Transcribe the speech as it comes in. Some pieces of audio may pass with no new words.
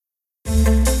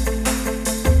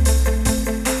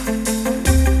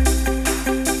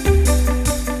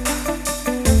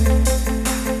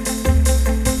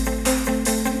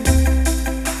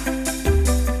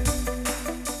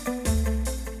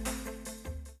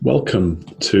Welcome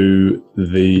to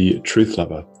the Truth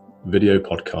Lover video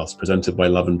podcast presented by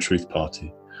Love and Truth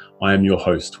Party. I am your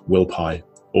host, Will Pye,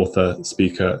 author,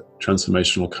 speaker,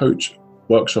 transformational coach,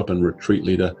 workshop and retreat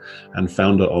leader, and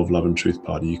founder of Love and Truth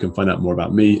Party. You can find out more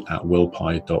about me at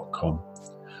willpye.com.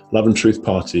 Love and Truth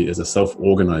Party is a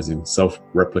self-organizing,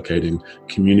 self-replicating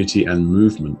community and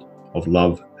movement of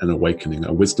love and awakening,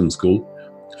 a wisdom school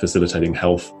facilitating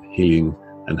health, healing,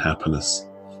 and happiness.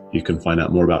 You can find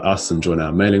out more about us and join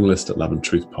our mailing list at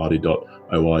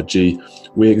loveandtruthparty.org.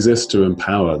 We exist to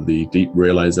empower the deep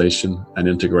realization and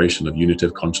integration of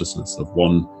unitive consciousness of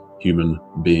one human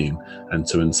being and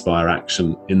to inspire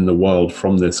action in the world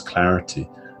from this clarity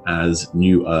as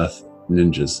New Earth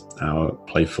Ninjas, our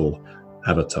playful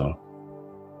avatar.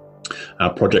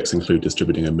 Our projects include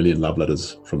distributing 1 million love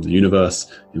letters from the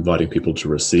universe, inviting people to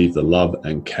receive the love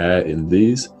and care in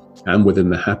these and within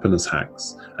the happiness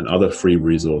hacks and other free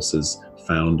resources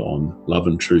found on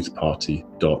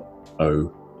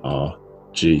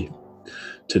loveandtruthparty.org.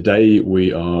 Today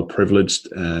we are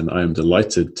privileged and I am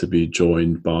delighted to be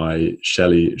joined by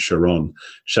Shelley Sharon.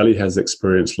 Shelley has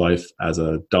experienced life as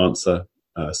a dancer,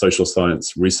 a social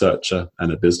science researcher,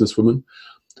 and a businesswoman.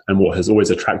 And what has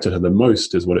always attracted her the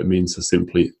most is what it means to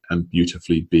simply and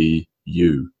beautifully be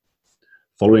you.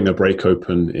 Following a break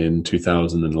open in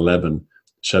 2011,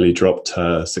 Shelley dropped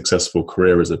her successful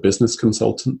career as a business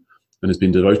consultant and has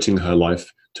been devoting her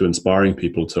life to inspiring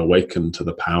people to awaken to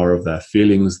the power of their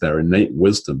feelings, their innate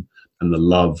wisdom, and the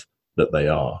love that they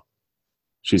are.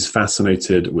 She's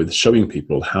fascinated with showing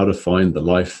people how to find the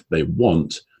life they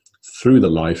want through the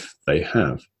life they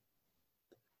have.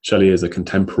 Shelley is a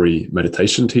contemporary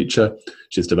meditation teacher.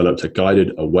 She's developed a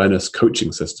guided awareness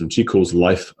coaching system she calls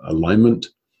Life Alignment.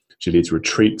 She leads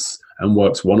retreats and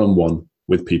works one-on-one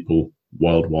with people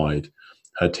worldwide.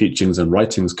 Her teachings and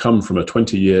writings come from a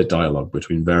 20-year dialogue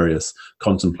between various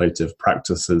contemplative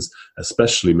practices,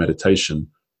 especially meditation,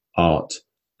 art,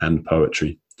 and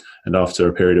poetry. And after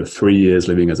a period of 3 years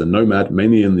living as a nomad,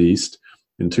 mainly in the East,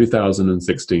 in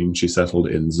 2016, she settled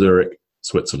in Zurich,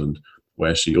 Switzerland,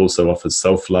 where she also offers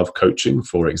self-love coaching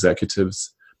for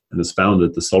executives and has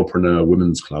founded the Soulpreneur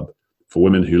Women's Club for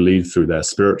women who lead through their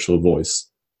spiritual voice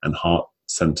and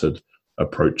heart-centered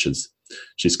approaches.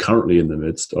 She's currently in the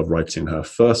midst of writing her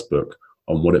first book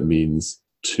on what it means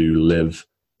to live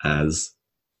as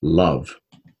love,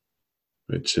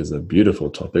 which is a beautiful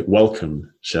topic.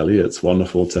 Welcome, Shelley. It's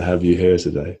wonderful to have you here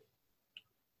today.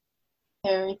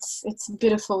 It's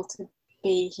beautiful to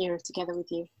be here together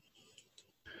with you.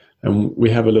 And we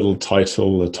have a little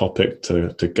title, a topic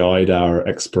to guide our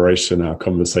exploration, our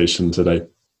conversation today.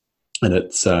 And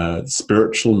it's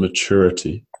spiritual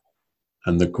maturity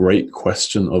and the great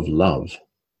question of love.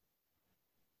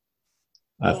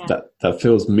 That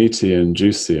feels meaty and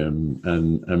juicy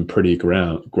and pretty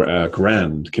grand.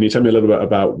 Can you tell me a little bit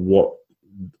about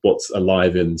what's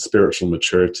alive in spiritual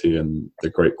maturity and the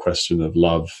great question of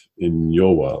love in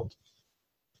your world?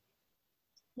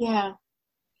 Yeah,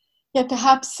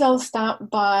 perhaps I'll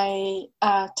start by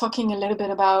talking a little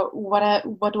bit about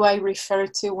what do I refer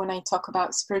to when I talk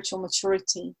about spiritual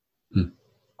maturity.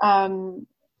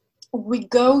 We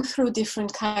go through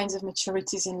different kinds of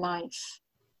maturities in life.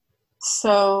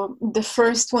 So the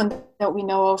first one that we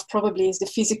know of probably is the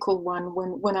physical one,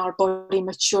 when our body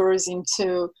matures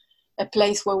into a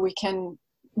place where we can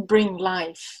bring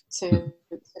life to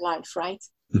life, right?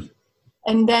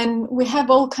 And then we have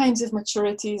all kinds of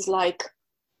maturities like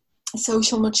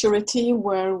social maturity,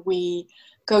 where we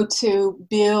go to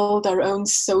build our own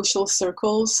social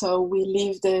circles. So we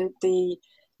leave the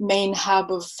main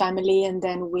hub of family, and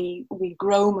then we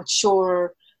grow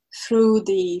mature through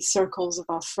the circles of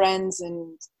our friends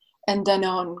and then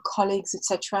on colleagues,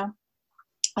 etc.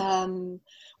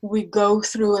 We go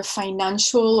through a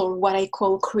financial, or what I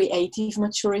call creative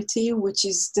maturity, which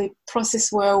is the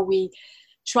process where we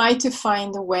try to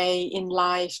find a way in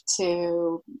life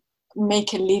to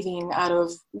make a living out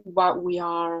of what we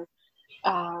are,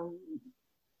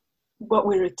 what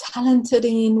we're talented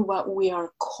in, what we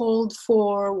are called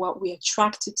for, what we're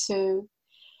attracted to.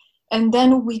 And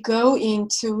then we go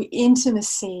into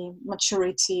intimacy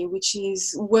maturity, which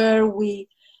is where we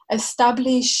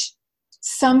establish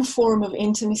some form of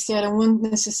intimacy. I don't want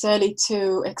necessarily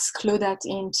to exclude that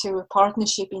into a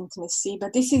partnership intimacy,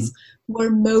 but this is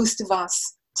where most of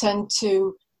us tend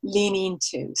to lean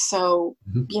into. So,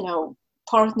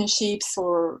 partnerships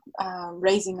or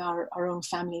raising our own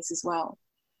families as well.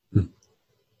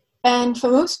 And for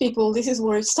most people, this is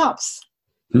where it stops.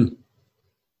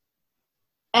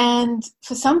 And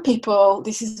for some people,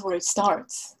 this is where it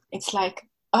starts. It's like,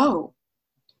 oh,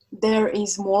 there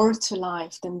is more to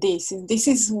life than this. And this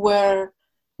is where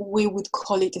we would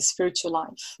call it a spiritual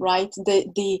life, right?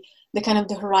 The kind of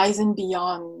the horizon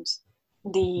beyond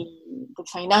the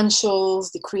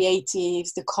financials, the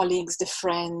creatives, the colleagues, the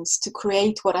friends, to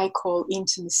create what I call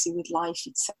intimacy with life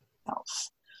itself,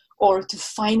 or to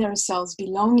find ourselves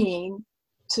belonging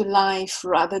to life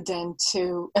rather than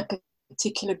to a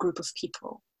particular group of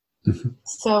people.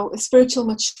 So spiritual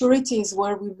maturity is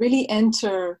where we really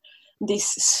enter this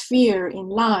sphere in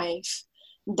life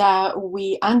that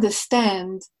we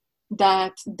understand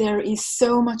that there is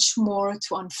so much more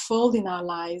to unfold in our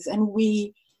lives, and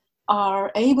we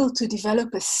are able to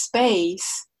develop a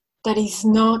space that is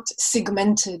not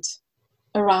segmented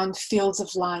around fields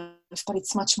of life, but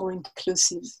it's much more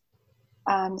inclusive.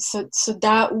 So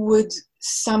that would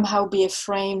somehow be a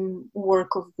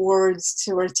framework of words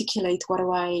to articulate what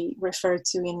do I refer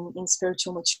to in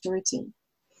spiritual maturity.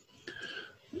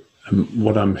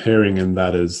 What I'm hearing in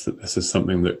that is that this is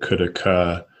something that could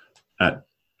occur at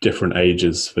different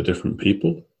ages for different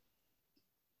people.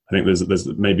 I think there's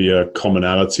maybe a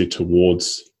commonality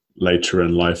towards later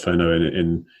in life. I know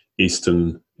in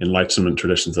Eastern Enlightenment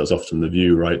traditions, that's often the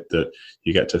view, right? That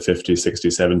you get to 50, 60,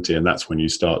 70, and that's when you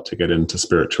start to get into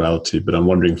spirituality. But I'm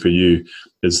wondering for you,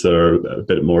 is there a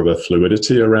bit more of a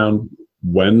fluidity around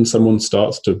when someone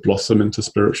starts to blossom into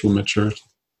spiritual maturity?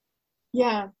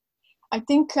 Yeah, I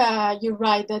think you're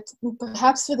right that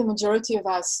perhaps for the majority of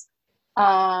us,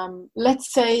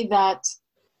 let's say that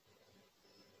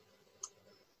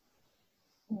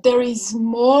there is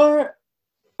more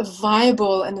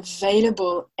viable and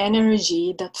available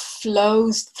energy that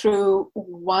flows through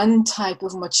one type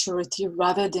of maturity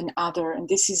rather than other. And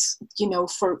this is,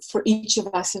 for each of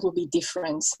us, it will be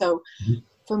different. So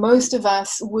for most of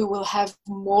us, we will have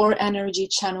more energy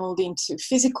channeled into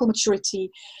physical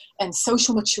maturity and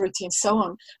social maturity and so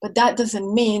on. But that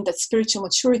doesn't mean that spiritual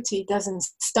maturity doesn't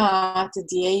start at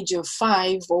the age of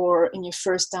 5 or in your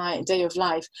first day of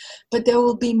life. But there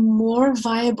will be more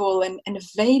viable and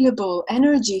available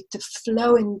energy to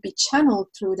flow and be channeled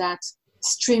through that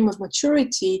stream of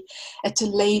maturity at a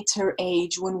later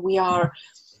age, when we are,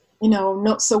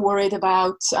 not so worried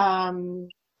about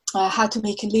how to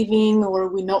make a living, or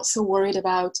we're not so worried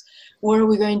about where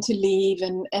we're going to live,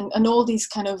 and all these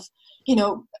kind of,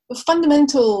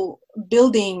 fundamental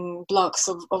building blocks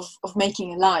of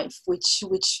making a life, which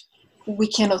we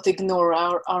cannot ignore.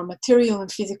 Our material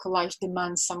and physical life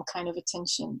demands some kind of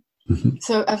attention.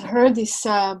 So I've heard this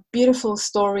beautiful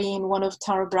story in one of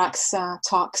Tara Brach's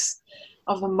talks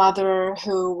of a mother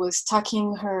who was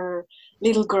tucking her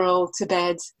little girl to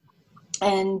bed.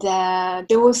 And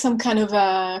there was some kind of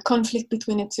a conflict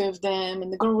between the two of them,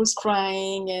 and the girl was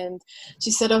crying, and she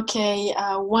said, okay,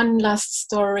 one last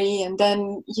story, and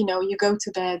then, you go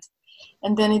to bed.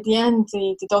 And then at the end,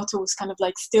 the daughter was kind of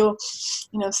like still,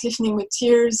 slipping with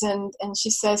tears, and she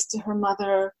says to her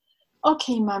mother,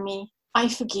 okay, mommy, I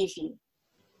forgive you.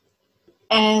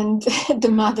 And the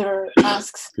mother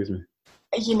asks, excuse me,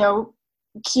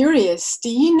 curious, do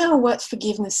you know what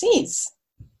forgiveness is?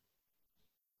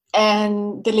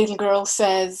 And the little girl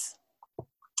says,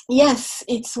 yes,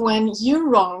 it's when you're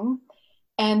wrong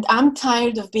and I'm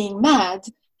tired of being mad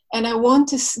and I want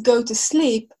to go to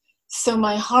sleep so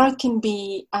my heart can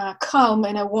be calm,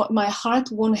 and my heart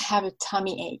won't have a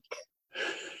tummy ache.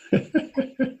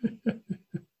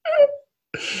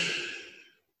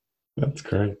 That's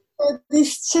great.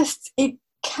 It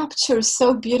captures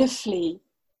so beautifully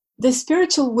the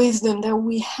spiritual wisdom that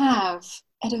we have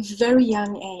at a very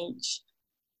young age.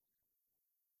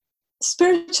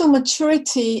 Spiritual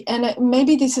maturity, and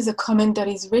maybe this is a comment that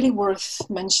is really worth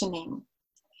mentioning,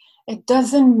 it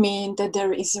doesn't mean that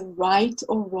there is a right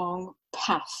or wrong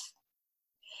path.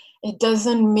 It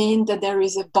doesn't mean that there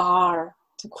is a bar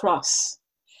to cross.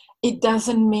 It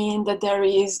doesn't mean that there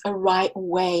is a right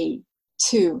way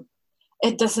to.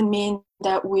 It doesn't mean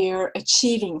that we're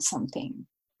achieving something,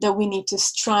 that we need to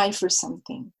strive for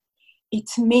something. It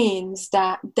means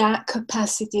that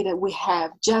capacity that we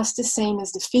have, just the same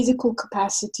as the physical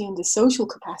capacity and the social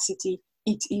capacity,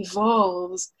 it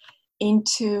evolves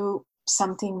into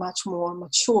something much more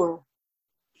mature.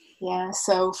 Yeah,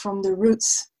 so from the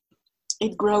roots,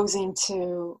 it goes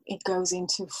into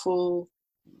full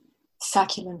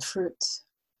succulent fruit.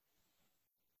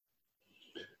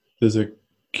 There's a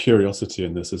curiosity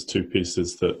in this. There's two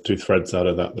threads out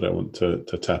of that I want to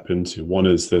tap into. One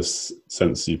is this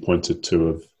sense you pointed to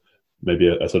of maybe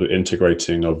a sort of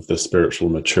integrating of the spiritual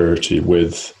maturity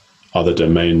with other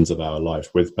domains of our life,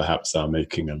 with perhaps our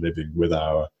making a living, with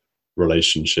our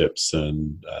relationships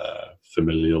and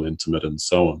familial, intimate, and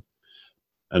so on.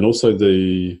 And also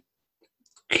the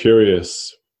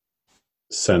curious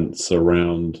sense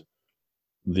around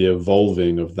the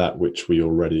evolving of that which we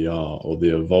already are, or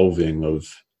the evolving of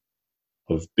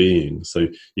being. So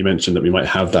you mentioned that we might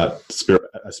have that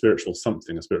a spiritual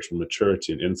something, a spiritual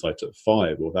maturity and insight at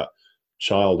 5, or that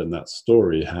child in that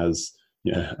story has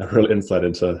a real insight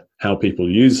into how people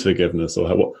use forgiveness,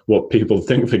 or what people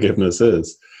think forgiveness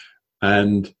is.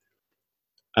 And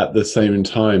at the same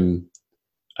time,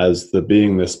 as the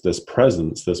being, this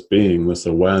presence, this being, this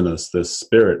awareness, this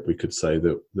spirit, we could say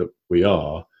that we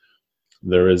are,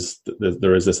 there is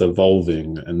this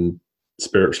evolving, and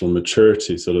spiritual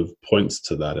maturity sort of points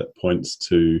to that. It points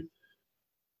to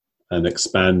an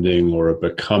expanding or a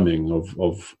becoming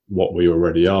of what we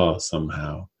already are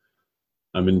somehow.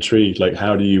 I'm intrigued, like,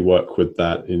 how do you work with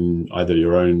that in either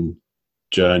your own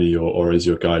journey or as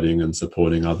you're guiding and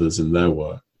supporting others in their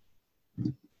work?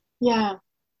 Yeah,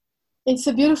 it's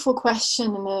a beautiful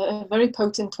question, and a very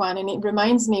potent one. And it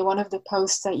reminds me one of the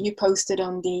posts that you posted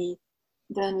on the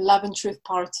Love and Truth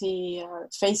Party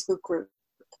Facebook group.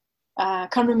 I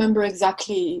can't remember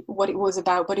exactly what it was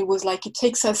about, but it was like, it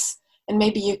takes us, and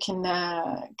maybe you can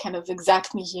kind of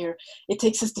exact me here, it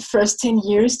takes us the first 10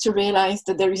 years to realize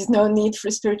that there is no need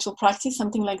for spiritual practice,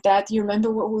 something like that. Do you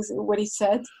remember what he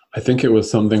said? I think it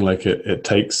was something like it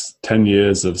takes 10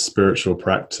 years of spiritual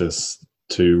practice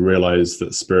to realize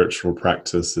that spiritual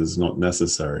practice is not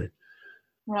necessary.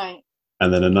 Right.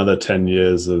 And then another 10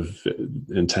 years of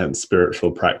intense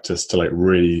spiritual practice to like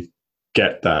really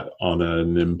get that on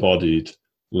an embodied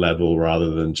level, rather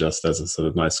than just as a sort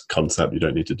of nice concept, you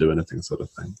don't need to do anything sort of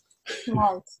thing.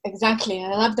 Right, exactly. I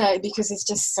love that, because it's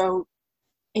just so,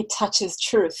 it touches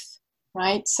truth,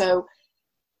 right? So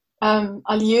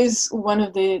I'll use one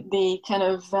of the kind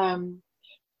of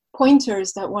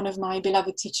pointers that one of my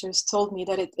beloved teachers told me,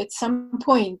 that at some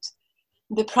point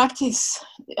the practice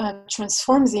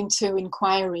transforms into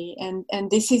inquiry, and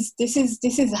this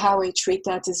is how I treat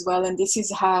that as well, and this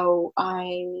is how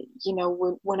I,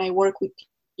 when I work with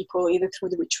people, either through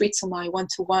the retreats or my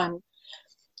one-to-one,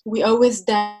 we always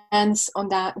dance on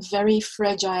that very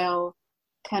fragile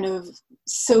kind of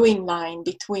sewing line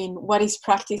between what is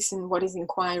practice and what is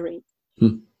inquiry.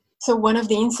 So one of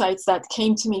the insights that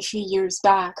came to me a few years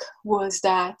back was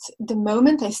that the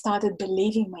moment I started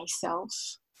believing myself,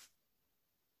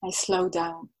 I slowed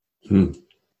down.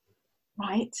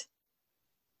 Right?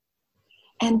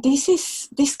 And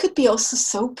this could be also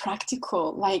so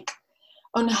practical, like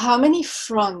on how many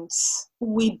fronts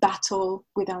we battle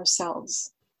with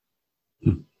ourselves.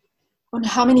 On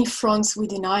how many fronts we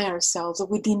deny ourselves, or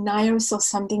we deny ourselves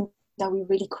something that we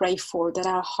really crave for, that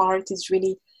our heart is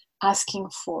really asking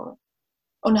for.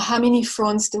 On how many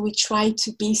fronts do we try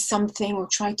to be something or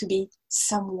try to be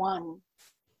someone,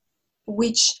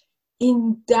 which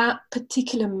in that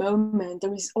particular moment,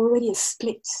 there is already a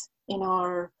split in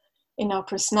our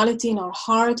personality, in our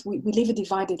heart. We live a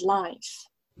divided life.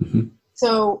 Mm-hmm.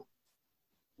 So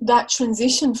that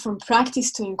transition from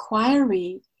practice to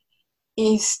inquiry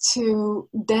is to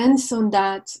dance on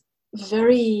that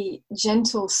very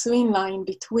gentle sewing line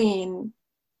between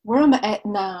where I'm at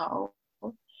now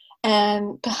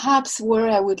and perhaps where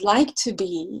I would like to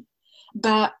be,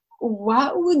 but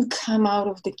what would come out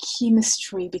of the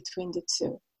chemistry between the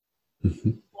two? Mm-hmm.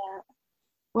 Yeah.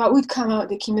 What would come out of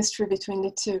the chemistry between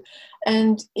the two?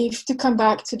 And if to come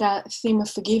back to that theme of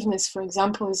forgiveness, for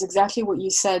example, is exactly what you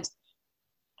said.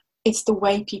 It's the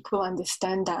way people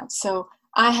understand that. So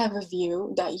I have a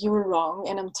view that you were wrong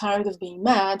and I'm tired of being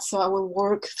mad, so I will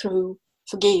work through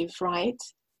forgive, right?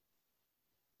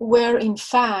 Where in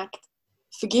fact,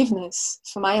 forgiveness,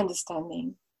 from my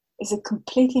understanding, is a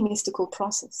completely mystical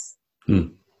process.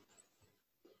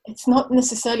 It's not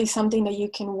necessarily something that you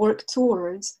can work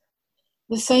towards,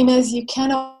 the same as you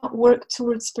cannot work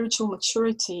towards spiritual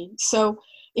maturity. So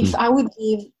if I would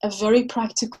give a very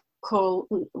practical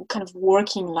kind of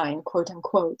working line, quote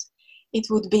unquote, it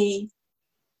would be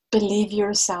believe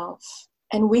yourself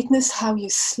and witness how you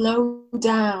slow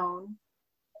down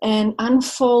and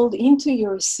unfold into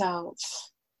yourself.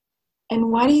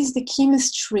 And what is the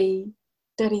chemistry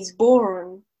that is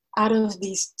born out of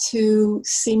these two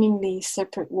seemingly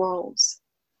separate worlds?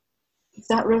 Does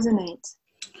that resonate?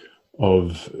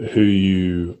 Of who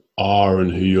you are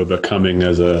and who you're becoming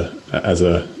as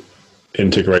a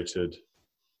integrated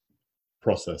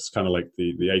process, kind of like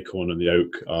the acorn and the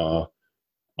oak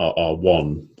are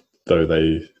one, though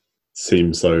they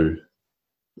seem so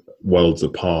worlds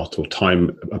apart, or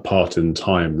time apart in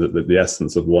time, that the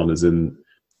essence of one is in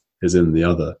the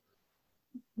other.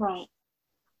 Right.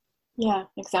 Yeah,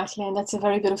 exactly. And that's a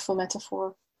very beautiful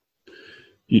metaphor.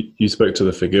 You spoke to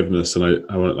the forgiveness, and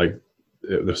I want, like,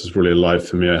 this is really alive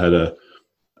for me. I had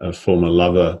a former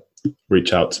lover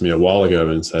reach out to me a while ago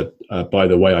and said, by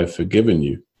the way, I've forgiven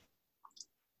you.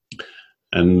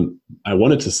 And I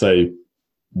wanted to say,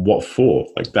 what for?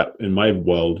 Like that in my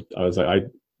world, I was like,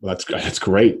 that's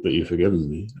great that you've forgiven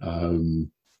me.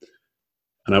 And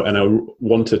I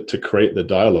wanted to create the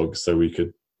dialogue so we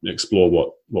could explore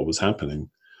what was happening.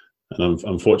 And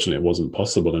unfortunately, it wasn't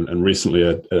possible. And recently,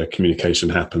 a communication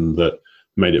happened that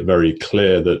made it very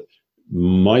clear that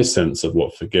my sense of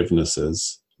what forgiveness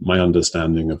is, my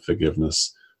understanding of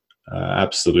forgiveness,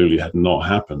 absolutely had not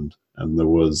happened. And there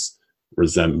was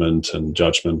resentment and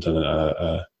judgment and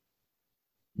a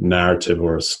narrative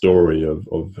or a story of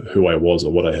who I was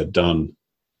or what I had done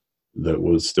that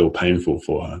was still painful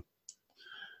for her.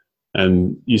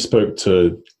 And you spoke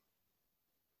to,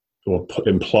 or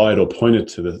implied or pointed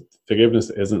to, the forgiveness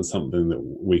isn't something that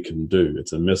we can do.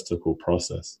 It's a mystical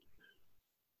process.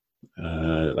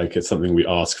 Like it's something we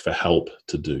ask for help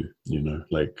to do,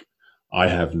 like I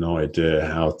have no idea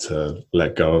how to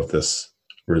let go of this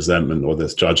resentment or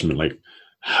this judgment. Like,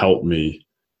 help me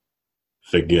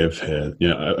forgive here,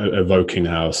 evoking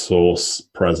our source,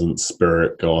 presence,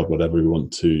 spirit, God, whatever we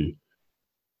want to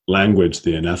language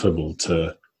the ineffable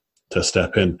to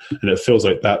step in. And it feels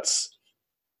like that's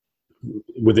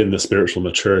within the spiritual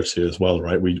maturity as well,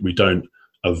 right? We don't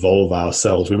evolve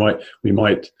ourselves. We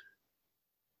might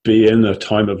be in a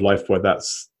time of life where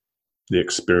that's the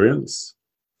experience,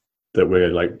 that we're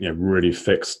like, really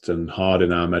fixed and hard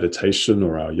in our meditation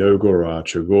or our yoga or our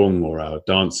qigong or our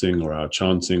dancing or our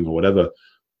chanting or whatever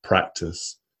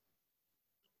practice.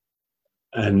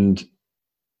 And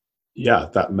yeah,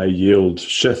 that may yield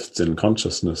shifts in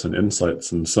consciousness and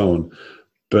insights and so on.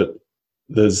 But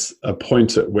there's a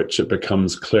point at which it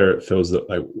becomes clear, it feels that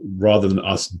like rather than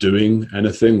us doing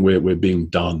anything, we're being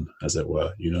done, as it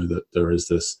were, that there is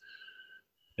this,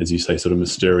 as you say, sort of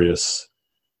mysterious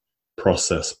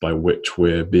process by which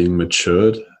we're being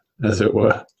matured, as it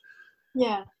were.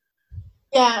 Yeah.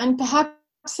 And perhaps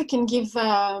I can give,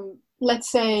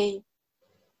 let's say,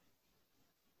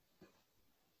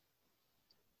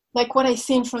 like what I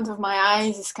see in front of my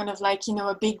eyes is kind of like,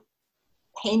 a big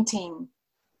painting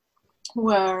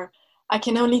where I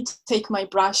can only take my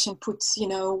brush and put,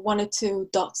 one or two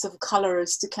dots of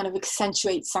colors to kind of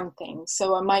accentuate something.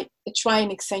 So I might try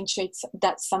and accentuate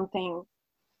that something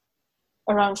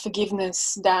around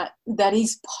forgiveness that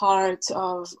is part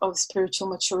of spiritual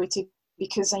maturity,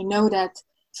 because I know that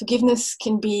forgiveness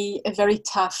can be a very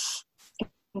tough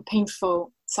and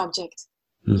painful subject.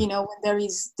 When there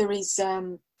is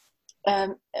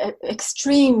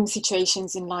extreme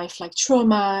situations in life like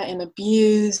trauma and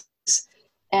abuse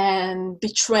and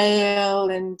betrayal,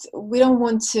 and we don't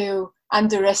want to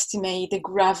underestimate the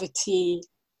gravity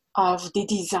of the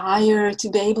desire to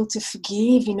be able to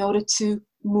forgive in order to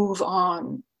move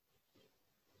on.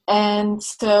 And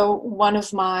so one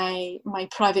of my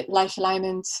private life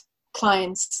alignment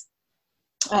clients,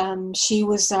 she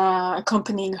was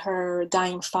accompanying her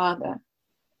dying father,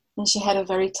 and she had a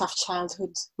very tough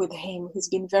childhood with him, who's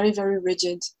been very, very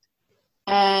rigid,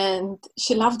 and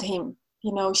she loved him.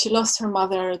 She lost her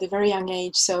mother at a very young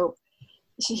age, so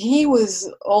he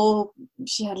was all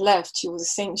she had left.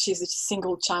 She's a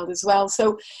single child as well.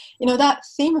 So, that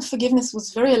theme of forgiveness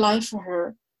was very alive for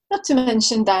her. Not to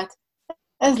mention that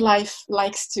as life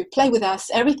likes to play with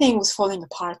us, everything was falling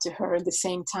apart to her at the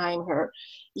same time. Her,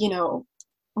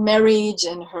 marriage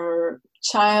and her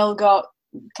child got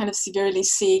kind of severely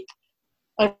sick.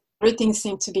 Everything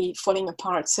seemed to be falling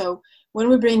apart. So when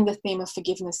we bring the theme of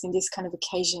forgiveness in these kind of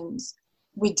occasions,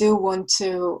 we do want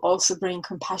to also bring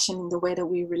compassion in the way that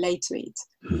we relate to it.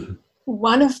 Mm-hmm.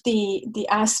 One of the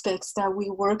aspects that we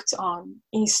worked on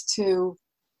is to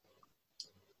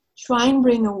try and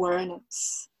bring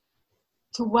awareness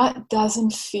to what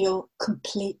doesn't feel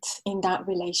complete in that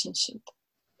relationship.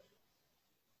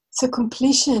 So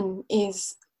completion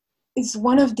is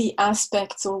one of the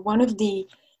aspects or one of the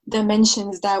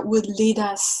dimensions that would lead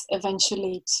us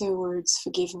eventually towards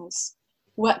forgiveness.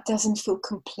 What doesn't feel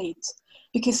complete?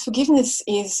 Because forgiveness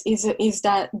is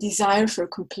that desire for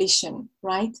completion,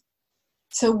 right?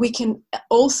 So we can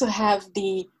also have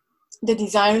the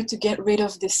desire to get rid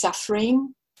of the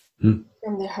suffering and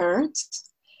the hurt,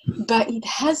 but it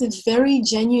has a very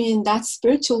genuine, that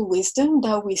spiritual wisdom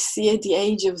that we see at the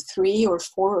age of 3 or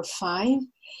 4 or 5,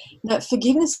 that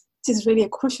forgiveness is really a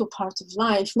crucial part of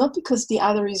life, not because the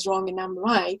other is wrong and I'm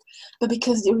right, but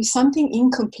because there is something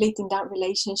incomplete in that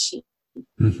relationship.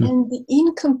 Mm-hmm. And the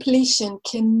incompletion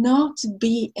cannot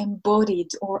be embodied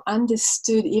or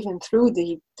understood even through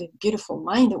the beautiful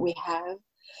mind that we have,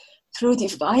 through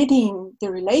dividing the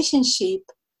relationship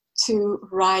to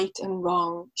right and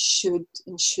wrong, should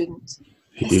and shouldn't.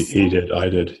 He did. I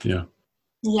did. Yeah.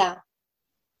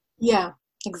 Yeah,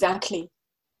 exactly.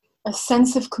 A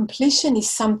sense of completion is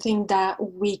something that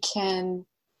we can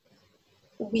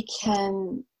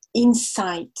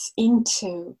insight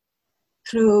into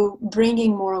through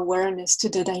bringing more awareness to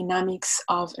the dynamics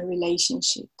of a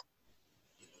relationship.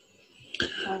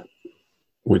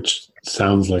 Which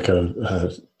sounds like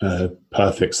a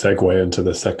perfect segue into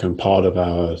the second part of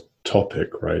our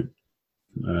topic, right?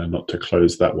 Not to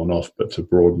close that one off, but to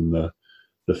broaden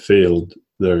the field,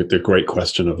 the great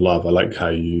question of love. I like how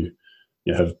you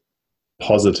have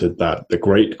posited that, the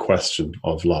great question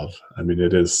of love. I mean,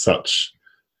 it is such,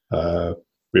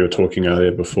 we were talking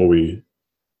earlier before we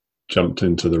jumped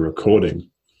into the recording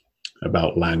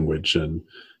about language, and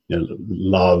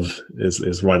love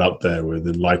is right up there with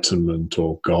enlightenment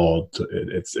or God.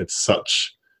 It's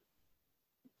such,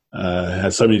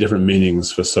 has so many different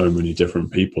meanings for so many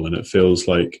different people, and it feels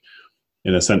like,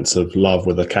 in a sense of love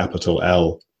with a capital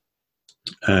L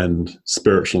and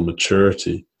spiritual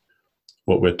maturity,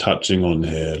 what we're touching on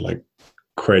here, like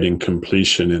creating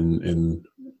completion in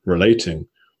relating,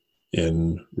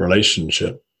 in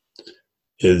relationship,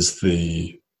 is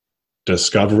the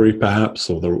discovery, perhaps,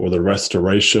 or the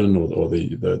restoration, or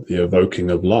the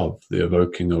evoking of love, the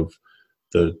evoking of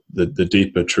the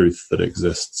deeper truth that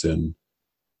exists in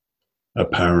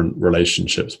apparent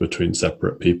relationships between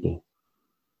separate people.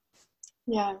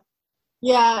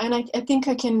 Yeah, and I think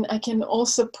I can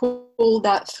also pull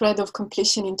that thread of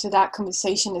completion into that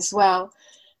conversation as well.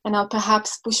 And I'll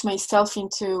perhaps push myself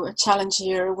into a challenge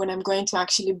here when I'm going to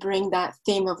actually bring that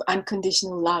theme of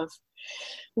unconditional love,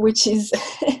 which is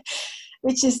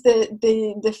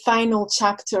the final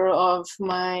chapter of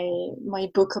my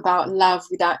book about love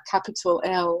with that capital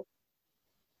L.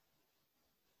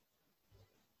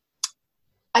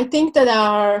 I think that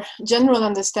our general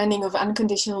understanding of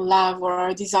unconditional love, or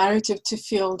our desire to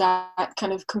feel that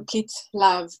kind of complete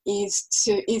love,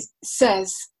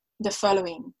 says the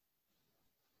following: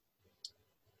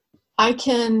 I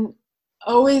can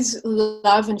always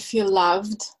love and feel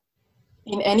loved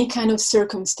in any kind of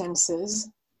circumstances.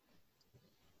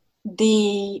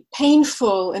 The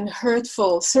painful and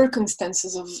hurtful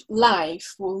circumstances of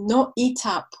life will not eat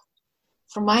up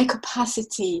from my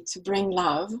capacity to bring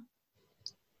love.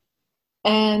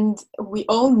 And we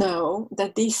all know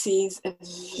that this is a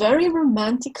very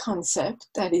romantic concept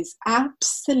that is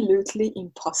absolutely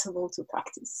impossible to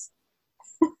practice.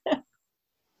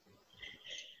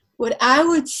 What I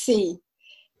would see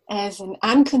as an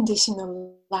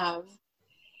unconditional love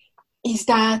is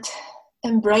that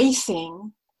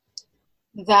embracing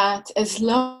that as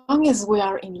long as we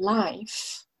are in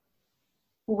life,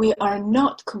 we are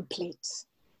not complete,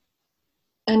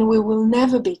 and we will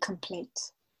never be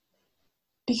complete.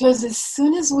 Because as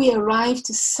soon as we arrive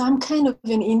to some kind of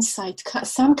an insight,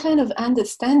 some kind of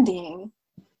understanding,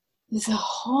 there's a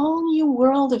whole new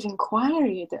world of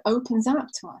inquiry that opens up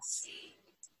to us,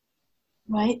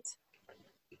 right?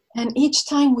 And each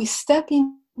time we step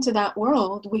into that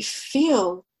world, we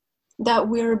feel that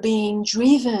we're being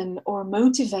driven or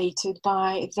motivated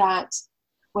by that,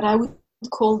 what I would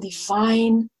call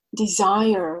divine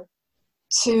desire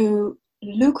to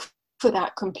look for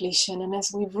that completion. And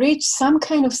as we've reached some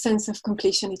kind of sense of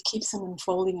completion, it keeps on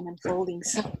unfolding and unfolding.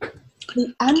 So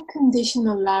the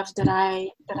unconditional love that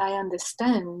I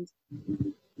understand,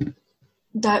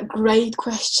 that great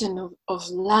question of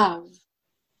love,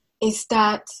 is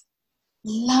that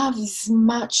love is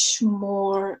much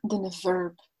more than a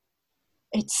verb.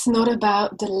 It's not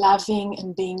about the loving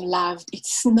and being loved.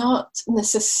 It's not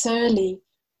necessarily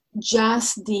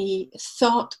just the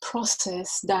thought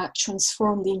process that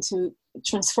transforms into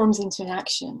an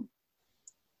action.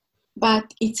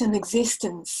 But it's an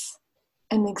existence.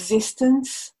 An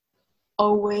existence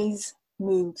always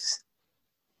moves,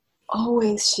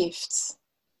 always shifts,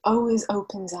 always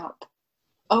opens up,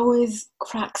 always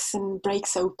cracks and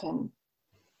breaks open.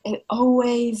 It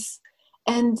always,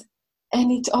 and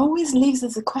it always leaves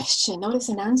as a question, not as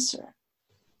an answer.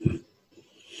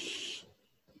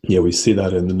 Yeah, we see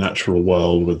that in the natural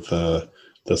world with the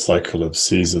cycle of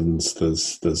seasons.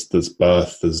 There's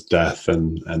birth, there's death,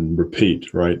 and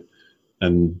repeat, right?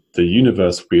 And the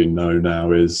universe we know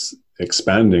now is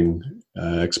expanding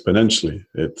exponentially.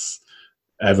 It's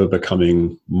ever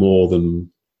becoming more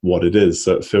than what it is.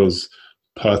 So it feels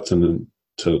pertinent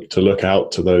to look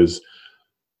out to those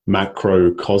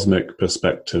macro cosmic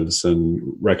perspectives and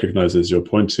recognize, as you're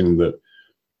pointing, that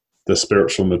the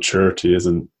spiritual maturity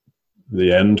isn't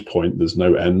the end point. There's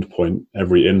no end point.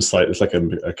 Every insight is like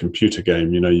a computer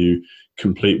game. You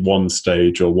complete one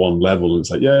stage or one level and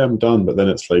it's like, yeah, I'm done. But then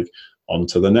it's like on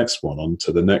to the next one, on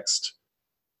to the next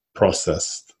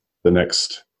process the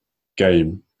next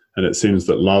game. And it seems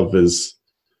that love is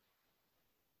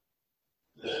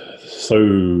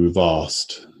so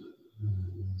vast,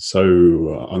 so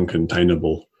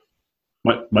uncontainable.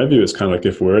 My view is kind of like,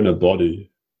 if we're in a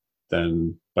body,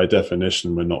 then by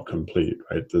definition we're not complete,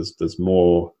 right? There's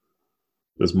more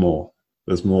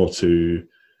to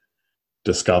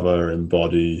discover,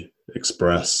 embody,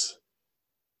 express,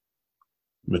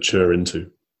 mature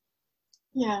into.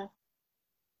 Yeah,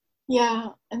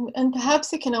 and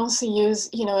perhaps you can also use,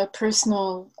 a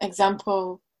personal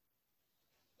example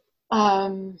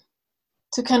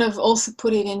to kind of also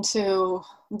put it into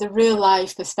the real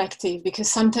life perspective,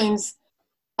 because sometimes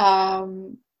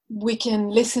we can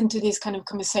listen to these kind of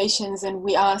conversations and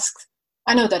we ask,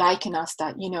 I know that I can ask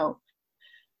that,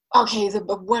 okay,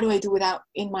 but what do I do without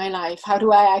in my life? How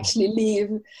do I actually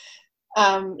live?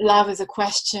 Love is a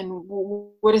question.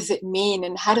 What does it mean,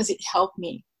 and how does it help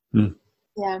me?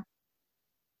 Yeah,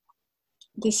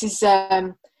 this is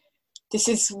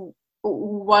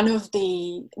one of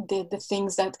the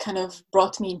things that kind of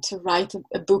brought me to write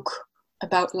a book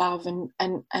about love, and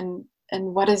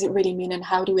what does it really mean, and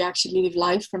how do we actually live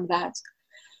life from that?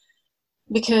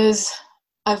 Because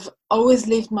I've always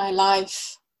lived my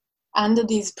life under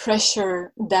this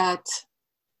pressure that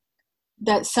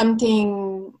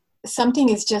something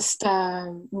is just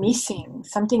missing,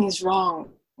 something is wrong.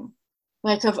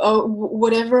 Like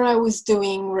whatever I was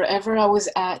doing, wherever I was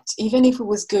at, even if it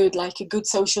was good, like a good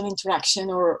social interaction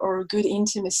or a good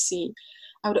intimacy,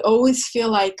 I would always feel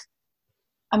like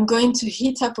I'm going to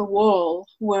hit up a wall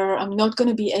where I'm not going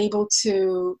to be able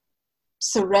to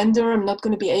surrender. I'm not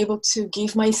going to be able to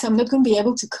give myself, I'm not going to be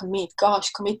able to commit.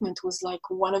 Gosh, commitment was like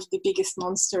one of the biggest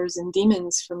monsters and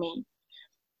demons for me.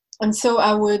 And so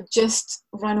I would just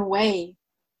run away.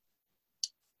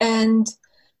 And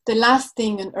the last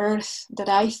thing on earth that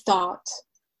I thought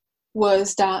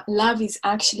was that love is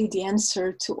actually the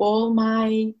answer to all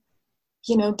my,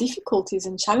 difficulties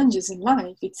and challenges in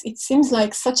life. It seems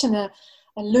like such an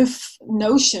aloof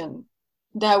notion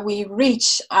that we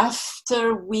reach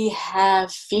after we have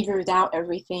figured out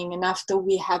everything, and after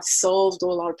we have solved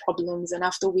all our problems, and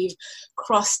after we've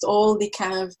crossed all the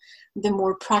kind of the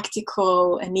more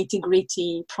practical and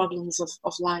nitty-gritty problems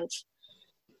of life.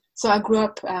 So I grew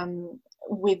up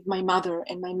with my mother,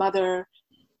 and my mother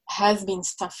has been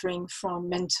suffering from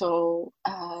mental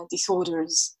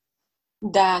disorders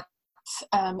that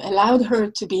allowed her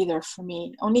to be there for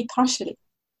me, only partially.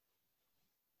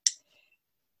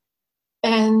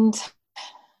 And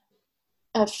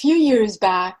a few years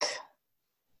back,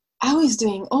 I was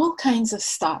doing all kinds of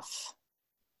stuff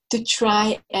to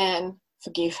try and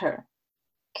forgive her,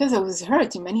 because I was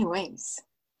hurt in many ways.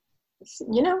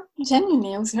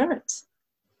 Genuinely, I was hurt.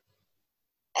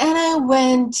 And I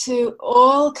went to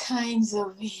all kinds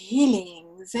of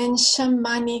healings and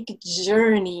shamanic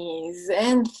journeys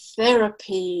and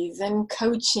therapies and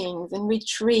coachings and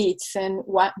retreats and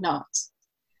whatnot.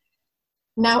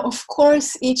 Now, of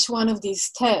course, each one of these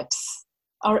steps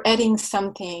are adding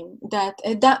something that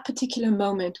at that particular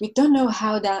moment, we don't know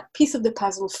how that piece of the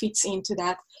puzzle fits into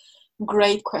that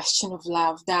great question of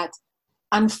love, that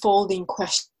unfolding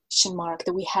question mark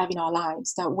that we have in our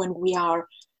lives, that when we are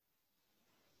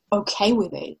okay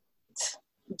with it,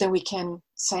 then we can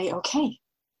say, okay.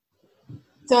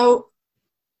 So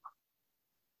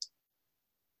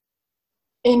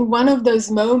in one of those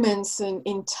moments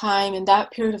in time, in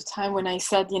that period of time when I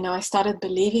said, I started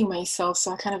believing myself,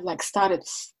 so I kind of like started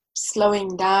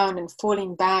slowing down and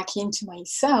falling back into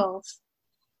myself,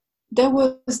 there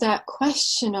was that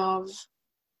question of,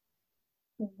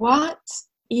 what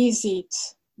is it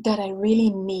that I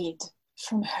really need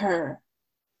from her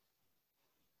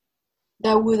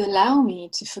that would allow me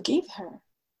to forgive her?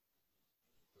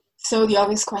 So the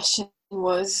obvious question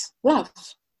was love.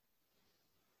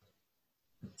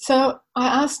 So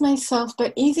I asked myself,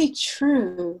 but is it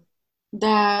true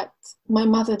that my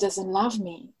mother doesn't love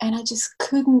me? And I just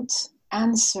couldn't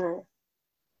answer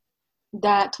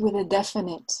that with a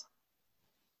definite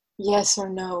yes or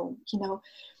no.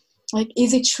 Like,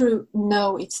 is it true?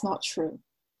 No, it's not true.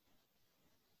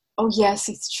 Oh, yes,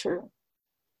 it's true.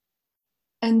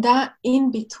 And that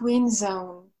in-between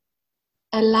zone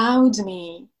allowed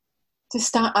me to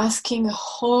start asking a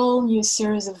whole new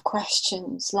series of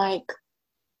questions, like,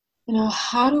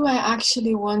 how do I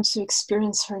actually want to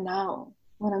experience her now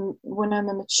when I'm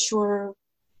a mature,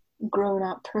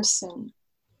 grown-up person?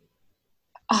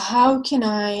 How can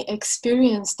I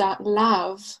experience that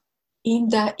love in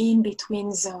that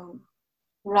in-between zone,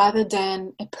 rather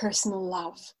than a personal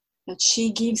love that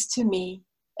she gives to me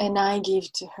and I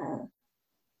give to her?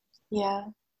 Yeah.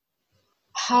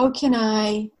 How can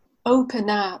I open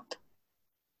up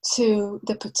to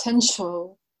the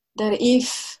potential that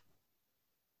if,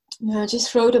 I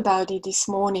just wrote about it this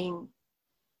morning,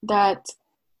 that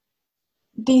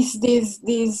these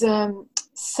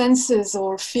senses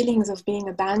or feelings of being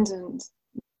abandoned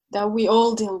that we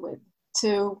all deal with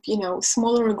to,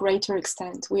 smaller or greater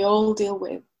extent, we all deal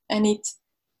with, and it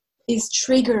is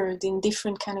triggered in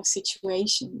different kind of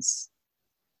situations.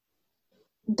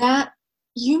 That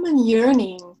human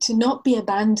yearning to not be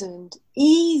abandoned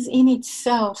is in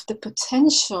itself the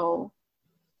potential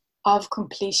of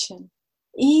completion,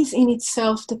 is in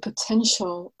itself the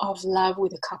potential of love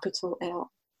with a capital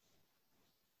L.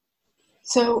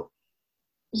 So,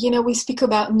 we speak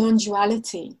about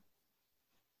non-duality.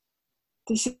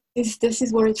 This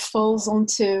is where it falls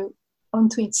onto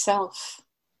itself.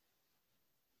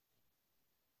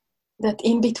 That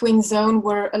in-between zone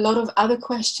where a lot of other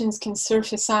questions can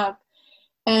surface up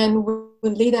and will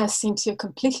lead us into a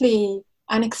completely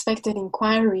unexpected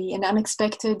inquiry and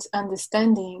unexpected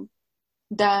understanding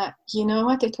that,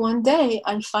 at one day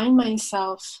I find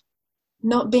myself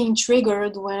not being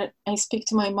triggered when I speak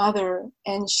to my mother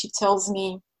and she tells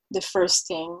me the first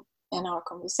thing in our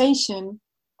conversation,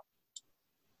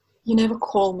 you never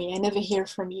call me, I never hear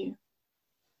from you.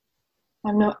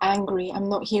 I'm not angry, I'm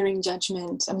not hearing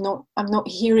judgment, I'm not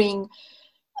hearing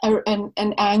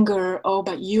an anger,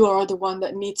 but you are the one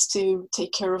that needs to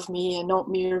take care of me and not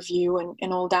me of you,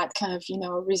 and all that kind of,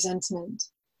 resentment.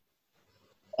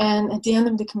 And at the end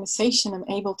of the conversation, I'm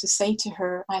able to say to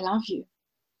her, I love you.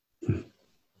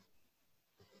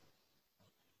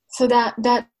 So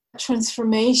that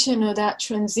transformation or that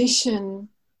transition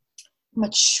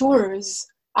matures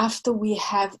after we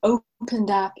have opened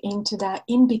up into that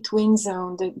in-between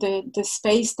zone, the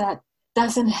space that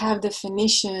doesn't have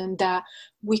definition, that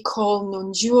we call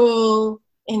non-dual.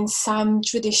 In some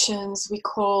traditions, we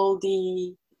call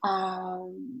we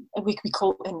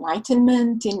call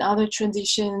enlightenment. In other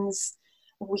traditions,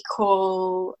 we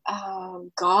call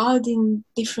God. In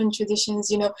different traditions,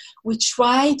 we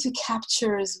try to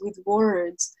capture with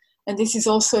words, and this is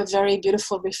also a very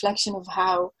beautiful reflection of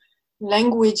how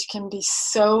language can be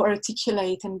so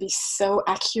articulate and be so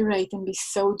accurate and be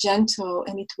so gentle,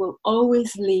 and it will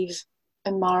always leave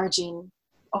a margin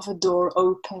of a door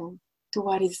open to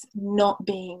what is not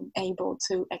being able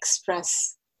to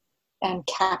express and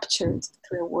captured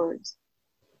through words.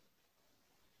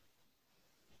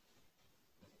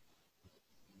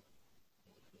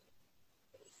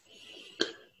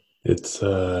 It's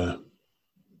a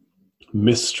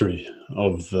mystery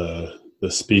of the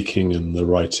speaking and the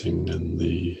writing and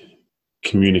the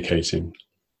communicating,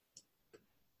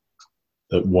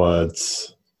 that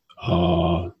words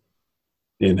are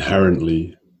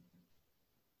inherently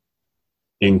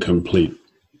incomplete.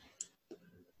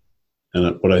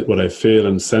 And what I feel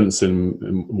and sense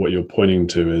in what you're pointing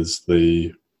to is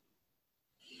the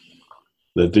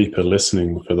deeper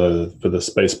listening for the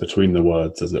space between the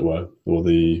words, as it were, or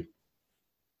the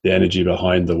energy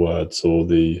behind the words, or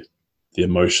the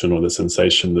emotion or the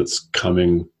sensation that's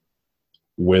coming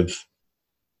with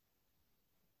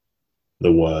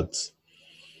the words.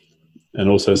 And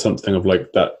also something of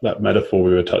like that metaphor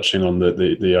we were touching on,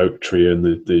 the oak tree and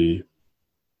the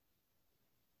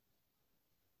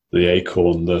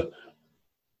acorn.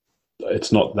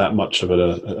 It's not that much of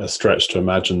a stretch to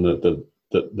imagine that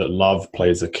love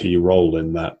plays a key role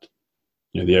in that.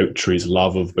 The oak tree's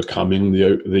love of becoming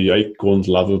the acorn's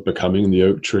love of becoming the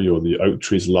oak tree, or the oak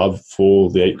tree's love for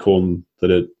the acorn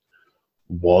that it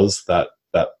was. That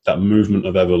movement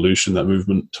of evolution, that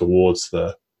movement towards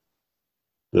the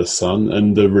sun,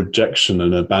 and the rejection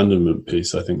and abandonment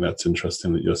piece. I think that's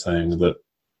interesting that you're saying that,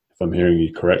 if I'm hearing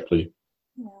you correctly,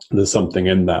 there's something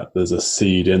in that. There's a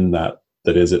seed in that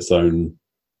is its own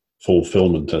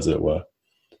fulfillment, as it were.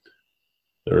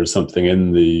 There is something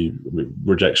in the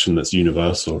rejection that's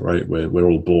universal, right? We're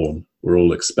all born, we're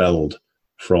all expelled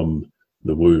from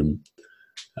the womb,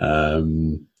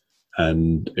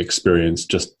 and experience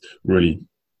just really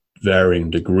varying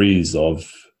degrees of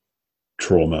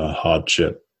trauma,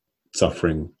 hardship,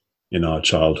 suffering in our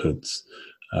childhoods,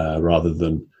 rather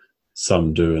than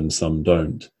some do and some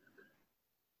don't.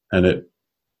 And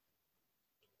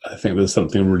I think there's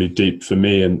something really deep for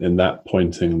me in that,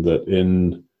 pointing that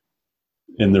in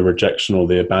the rejection or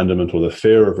the abandonment, or the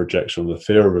fear of rejection or the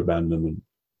fear of abandonment,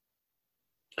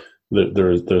 that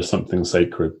there's something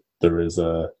sacred. There is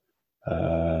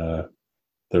there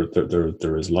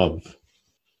is love.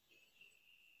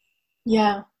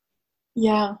 Yeah.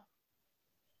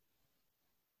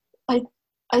 I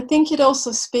think it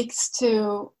also speaks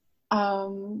to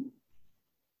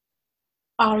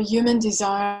our human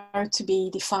desire to be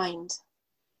defined.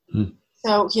 Hmm.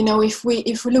 So, if we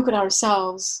look at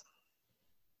ourselves,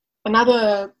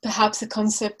 another, perhaps a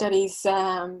concept that is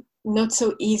not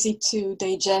so easy to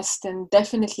digest and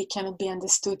definitely cannot be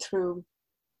understood through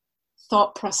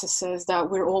thought processes, that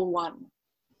we're all one.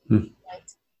 Hmm.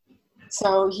 Right?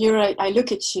 So here I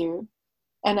look at you,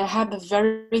 and I have a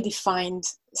very defined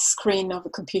screen of a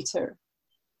computer,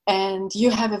 and you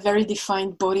have a very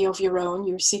defined body of your own.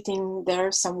 You're sitting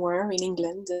there somewhere in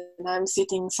England, and I'm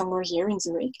sitting somewhere here in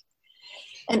Zurich,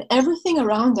 and everything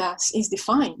around us is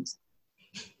defined,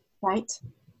 right?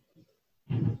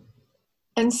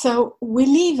 And so we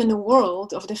live in a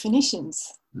world of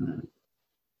definitions.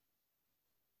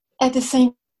 At the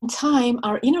same time,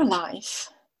 our inner life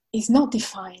is not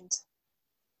defined.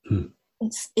 Hmm.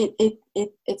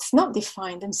 It's not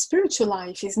defined, and spiritual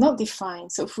life is not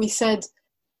defined. So if we said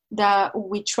that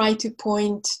we try to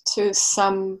point to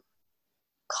some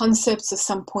concepts or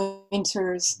some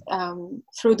pointers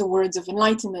through the words of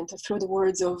enlightenment, or through the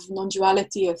words of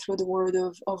non-duality, or through the word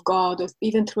of God, or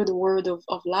even through the word of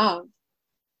love,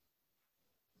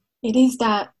 it is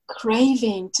that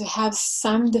craving to have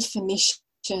some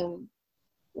definition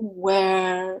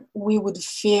where we would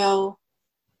feel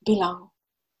belong.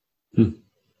 Hmm.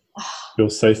 Feel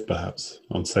safe, perhaps,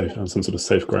 on some sort of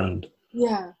safe ground.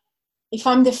 Yeah. If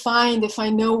I'm defined, if I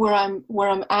know where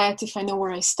I'm at, if I know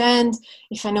where I stand,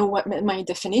 if I know what my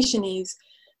definition is,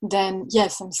 then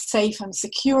yes, I'm safe, I'm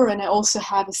secure, and I also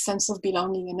have a sense of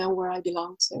belonging. I know where I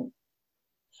belong to.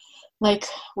 Like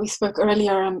we spoke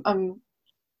earlier, I'm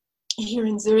here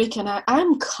in Zurich, and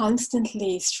I'm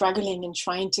constantly struggling and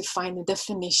trying to find a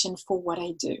definition for what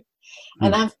I do.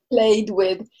 And I've played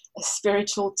with a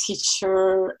spiritual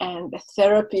teacher and a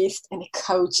therapist and a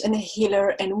coach and a healer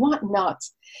and whatnot.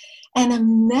 And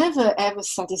I'm never, ever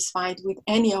satisfied with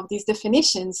any of these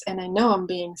definitions. And I know I'm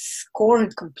being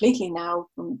scorned completely now,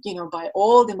 by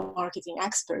all the marketing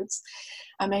experts.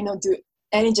 I may not do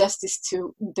any justice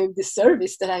to the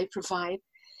service that I provide.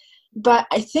 But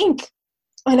I think,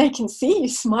 and I can see you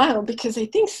smile, because I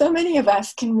think so many of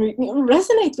us can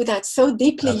resonate with that so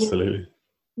deeply. Absolutely.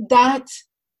 That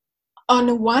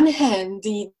on one hand,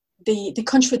 the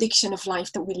contradiction of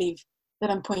life that we live, that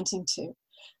I'm pointing to,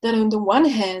 that on the one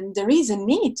hand, there is a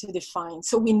need to define.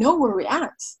 So we know where we're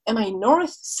at. Am I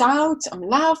north, south? I'm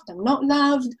loved, I'm not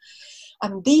loved.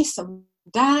 I'm this, I'm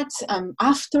that, I'm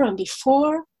after, I'm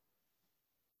before.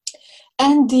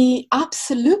 And the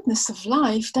absoluteness of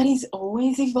life that is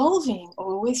always evolving,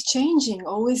 always changing,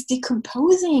 always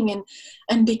decomposing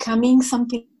and becoming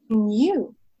something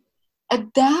new. And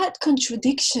that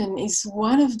contradiction is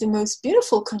one of the most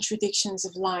beautiful contradictions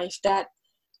of life, that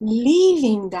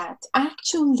living that,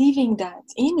 actual living that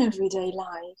in everyday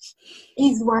life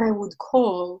is what I would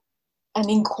call an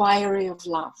inquiry of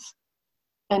love.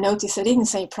 And notice I didn't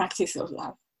say practice of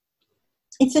love.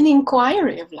 It's an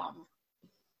inquiry of love,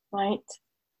 right?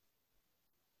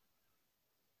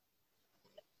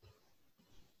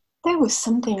 There was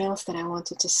something else that I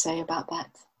wanted to say about that.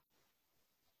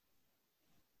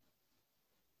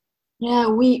 Yeah,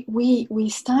 we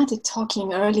started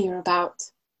talking earlier about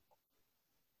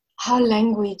how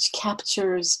language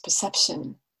captures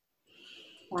perception,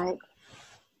 right?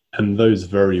 And those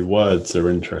very words are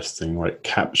interesting, right?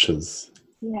 Captures.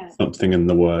 Yeah. Something in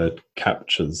the word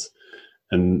captures.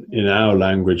 And in our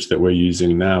language that we're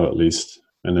using now, at least,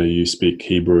 I know you speak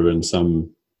Hebrew and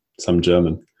some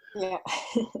German. Yeah.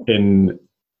 In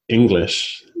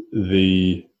English,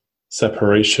 the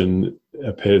separation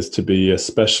appears to be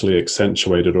especially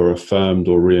accentuated or affirmed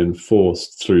or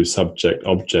reinforced through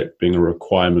subject-object being a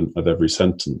requirement of every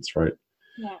sentence, right?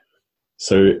 Yeah.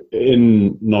 So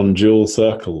in non-dual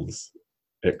circles,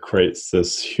 it creates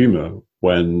this humor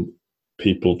when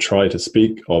people try to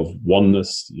speak of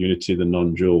oneness, unity, the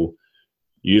non-dual,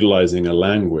 utilizing a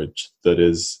language that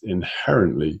is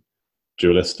inherently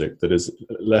dualistic, that is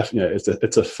left,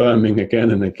 it's affirming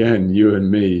again and again, you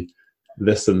and me,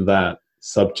 this and that,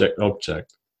 subject,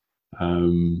 object.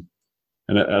 So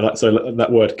that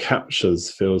word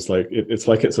captures feels like, it's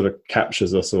like it sort of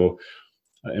captures us or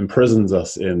imprisons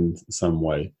us in some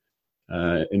way,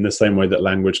 in the same way that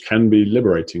language can be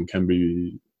liberating, can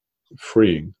be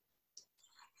freeing.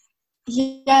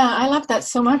 Yeah, I love that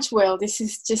so much, Will. This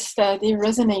is just, it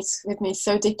resonates with me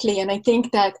so deeply. And I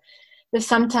think that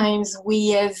sometimes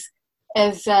we as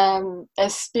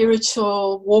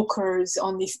spiritual walkers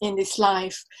in this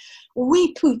life,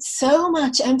 we put so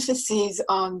much emphasis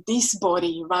on this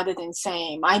body rather than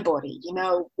saying my body.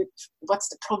 What's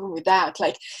the problem with that?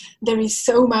 Like, there is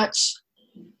so much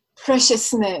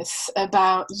preciousness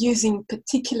about using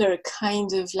particular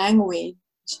kind of language,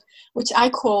 which I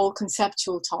call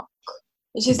conceptual talk.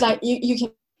 It's just like you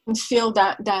can feel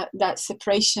that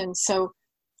separation. So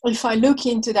if I look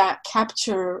into that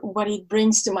capture, what it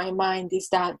brings to my mind is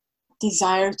that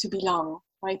desire to belong,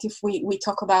 right? If we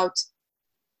talk about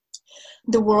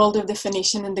the world of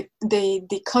definition and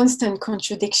the constant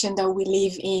contradiction that we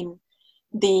live in,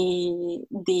 the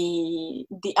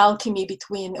alchemy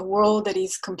between a world that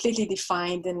is completely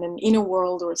defined and an inner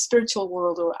world or a spiritual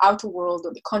world or outer world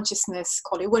or the consciousness,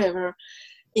 call it whatever,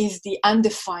 is the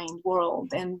undefined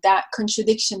world, and that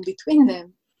contradiction between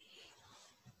them.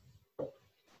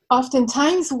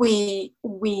 Oftentimes we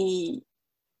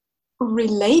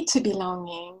relate to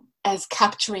belonging as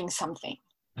capturing something,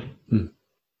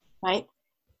 right?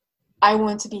 I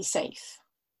want to be safe.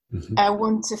 Mm-hmm. I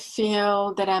want to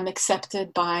feel that I'm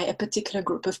accepted by a particular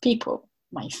group of people,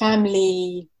 my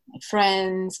family, my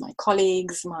friends, my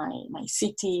colleagues, my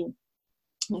city,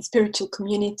 my spiritual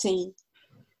community.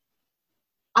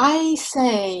 I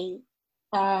say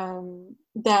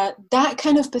that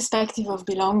kind of perspective of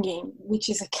belonging, which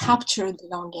is a captured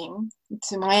belonging,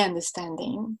 to my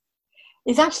understanding,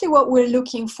 is actually what we're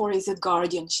looking for is a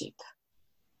guardianship,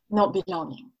 not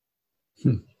belonging.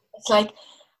 It's like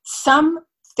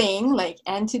something, like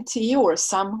entity or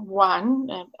someone,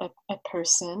 a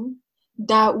person,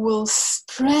 that will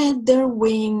spread their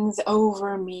wings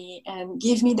over me and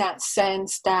give me that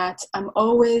sense that I'm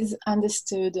always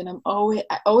understood and I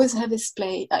always have a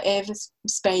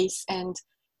space and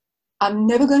I'm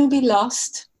never going to be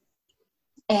lost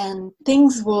and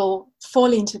things will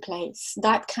fall into place.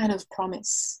 That kind of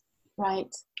promise,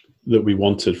 right? That we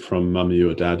wanted from mummy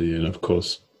or daddy and of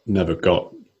course never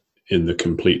got in the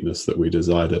completeness that we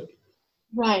desired it.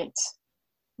 Right.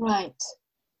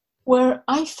 Where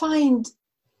I find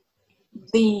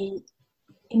the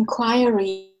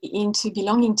inquiry into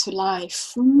belonging to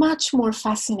life much more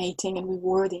fascinating and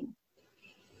rewarding,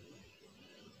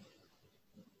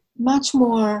 much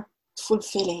more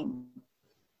fulfilling.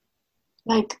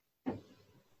 Like,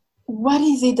 what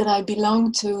is it that I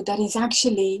belong to that is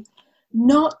actually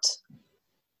not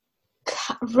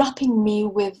wrapping me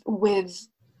with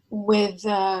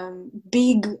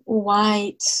big,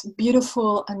 white,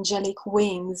 beautiful, angelic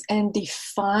wings and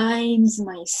defines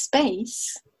my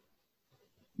space,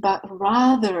 but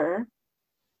rather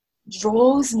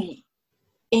draws me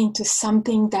into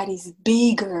something that is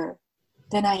bigger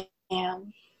than I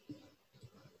am.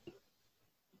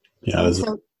 Yeah, there's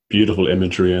a beautiful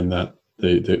imagery in that.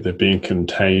 They're being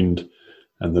contained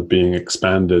and they're being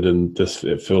expanded, and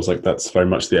it feels like that's very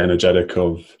much the energetic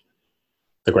of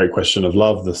the great question of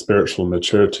love, the spiritual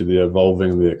maturity, the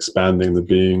evolving, the expanding, the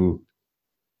being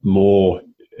more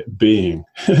being.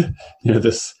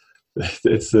 This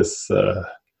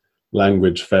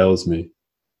language fails me.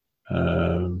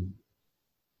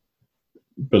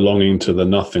 Belonging to the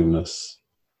nothingness,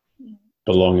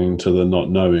 belonging to the not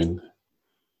knowing.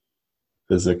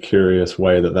 There's a curious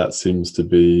way that seems to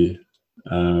be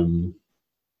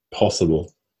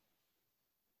possible,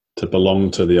 to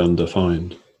belong to the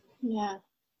undefined. Yeah,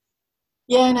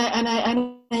 and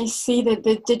I see that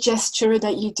the gesture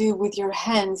that you do with your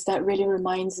hands, that really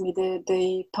reminds me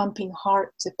the pumping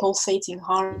heart, the pulsating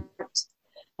heart.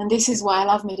 And this is why I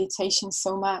love meditation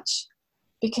so much,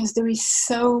 because there is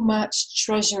so much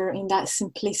treasure in that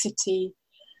simplicity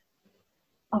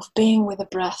of being with the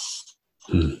breath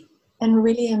and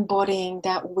really embodying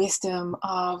that wisdom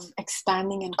of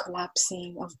expanding and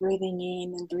collapsing, of breathing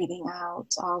in and breathing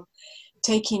out, of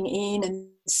taking in and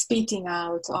spitting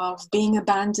out, of being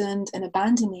abandoned and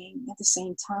abandoning at the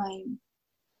same time.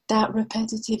 That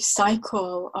repetitive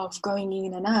cycle of going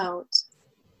in and out,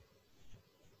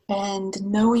 and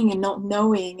knowing and not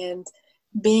knowing, and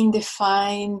being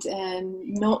defined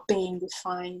and not being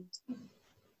defined,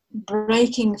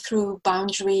 breaking through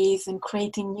boundaries and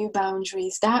creating new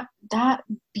boundaries. That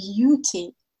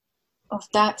beauty of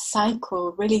that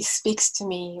cycle really speaks to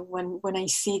me when I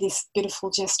see this beautiful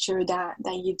gesture that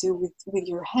you do with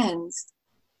your hands.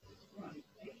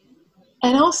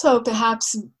 And also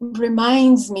perhaps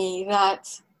reminds me that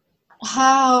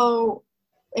how,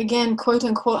 again, quote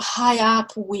unquote, high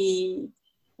up we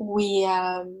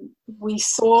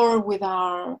soar with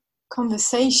our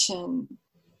conversation.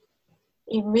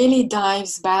 It really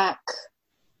dives back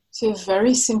to a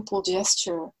very simple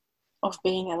gesture of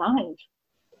being alive.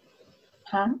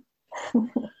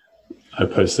 I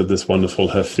posted this wonderful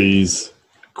Hafiz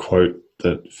quote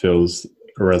that feels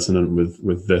resonant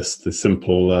with this. The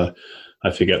simple,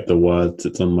 I forget the words,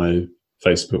 it's on my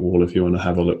Facebook wall if you want to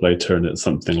have a look later, and it's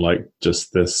something like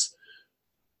just this: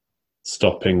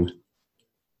 stopping,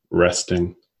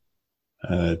 resting,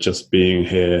 just being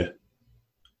here,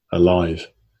 alive.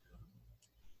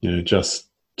 Just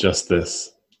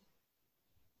this.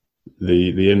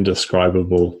 the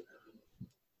indescribable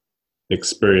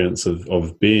experience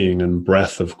of being, and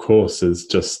breath, of course, is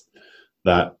just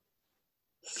that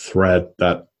thread,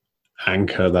 that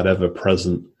anchor, that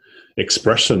ever-present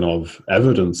expression of,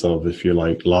 evidence of, if you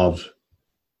like, love,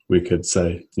 we could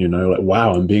say. Like,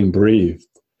 wow, I'm being breathed,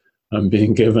 I'm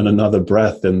being given another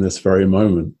breath in this very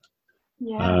moment.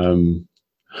 Yeah.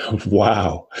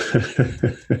 Wow.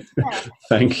 Yeah.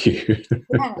 Thank you.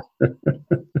 Yeah.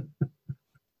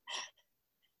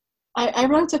 I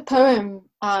wrote a poem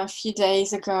a few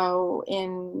days ago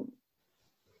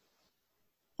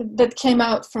that came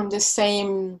out from the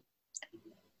same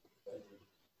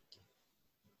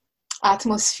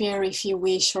atmosphere, if you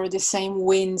wish, or the same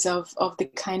winds of the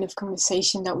kind of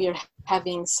conversation that we are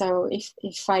having. So if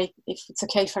it's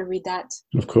okay if I read that.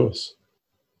 Of course.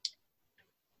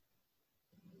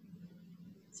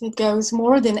 So it goes,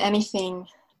 more than anything,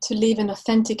 to live an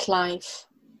authentic life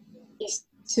is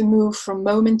to move from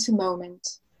moment to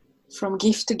moment, from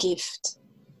gift to gift,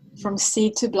 from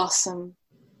seed to blossom,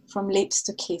 from lips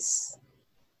to kiss.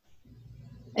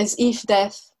 As if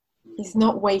death is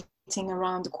not waiting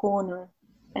around the corner,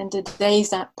 and the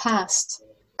days that passed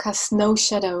cast no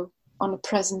shadow on the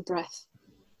present breath.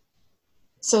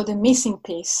 So the missing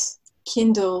piece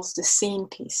kindles the seen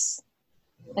piece,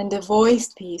 and the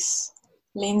voiced piece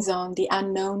leans on the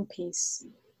unknown piece,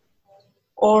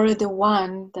 or the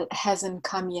one that hasn't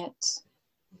come yet,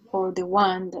 or the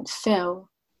one that fell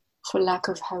for lack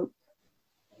of hope.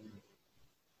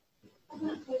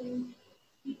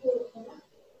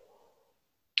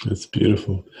 It's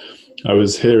beautiful. I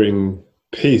was hearing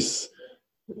peace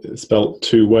spelt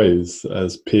two ways,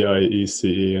 as Piece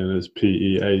and as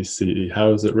Peace.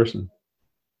 How is it written?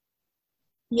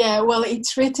 Yeah, well,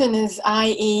 it's written as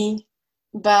IE,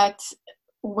 but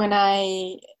when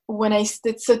I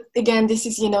so again, this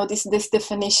is, this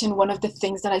definition. One of the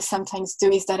things that I sometimes do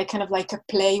is that I kind of like a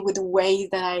play with the way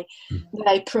that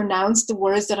I pronounce the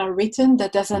words that are written.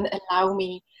 That doesn't allow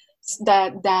me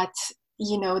that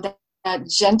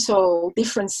gentle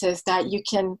differences, that you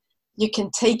can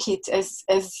take it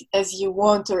as you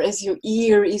want, or as your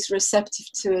ear is receptive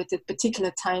to it at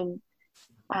particular time.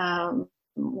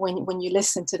 When you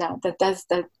listen to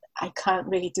that I can't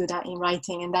really do that in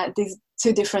writing, and that these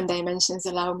two different dimensions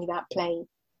allow me that play.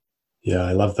 Yeah,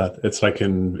 I love that. It's like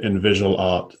in visual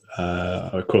art,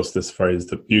 of course, this phrase,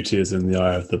 the beauty is in the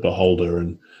eye of the beholder,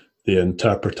 and the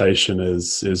interpretation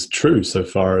is true so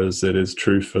far as it is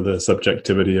true for the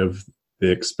subjectivity of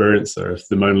the experiencer. If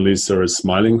the Mona Lisa is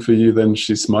smiling for you, then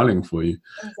she's smiling for you.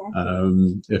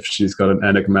 Exactly. If she's got an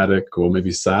enigmatic or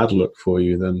maybe sad look for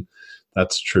you, then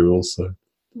that's true also.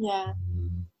 Yeah.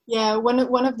 One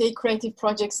of the creative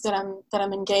projects that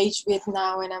I'm engaged with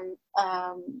now, and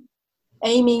I'm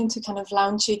aiming to kind of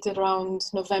launch it around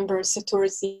November, so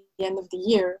towards the end of the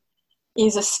year,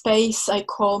 is a space I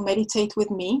call Meditate with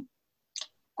Me,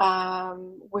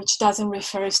 which doesn't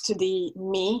refer to the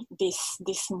me,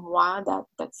 this moi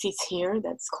that sits here,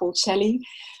 that's called Shelley,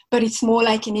 but it's more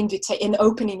like an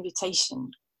open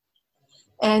invitation.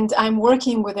 And I'm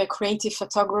working with a creative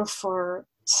photographer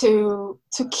to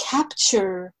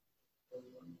capture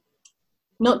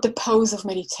not the pose of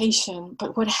meditation,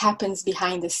 but what happens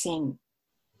behind the scene.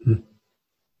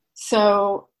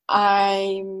 So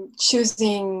I'm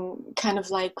choosing kind of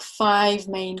like 5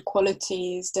 main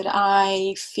qualities that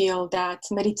I feel that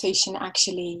meditation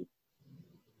actually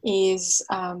is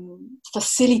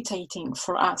facilitating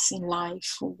for us in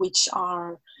life, which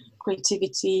are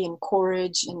creativity and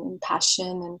courage and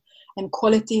passion and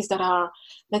qualities that are,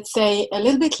 let's say, a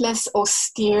little bit less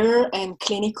austere and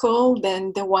clinical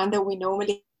than the one that we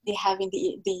normally have in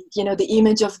the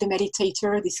image of the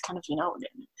meditator, this kind of,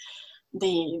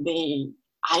 the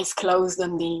eyes closed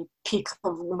on the peak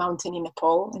of the mountain in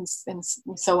Nepal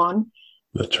and so on.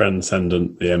 The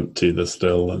transcendent, the empty, the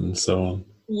still, and so on.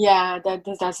 Yeah, that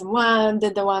doesn't want,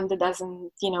 the one that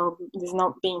doesn't, is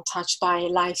not being touched by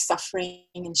life suffering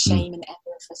and shame and anger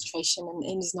and frustration,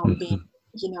 and is not being,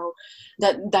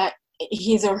 that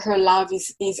his or her love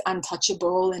is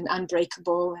untouchable and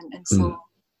unbreakable and so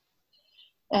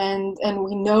on. And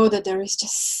we know that there is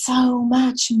just so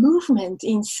much movement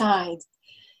inside.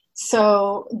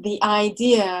 So the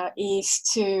idea is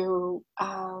to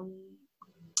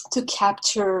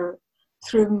capture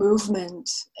through movement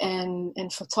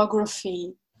and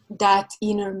photography that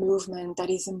inner movement that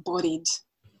is embodied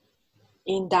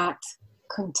in that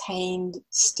contained,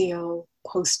 still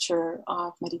posture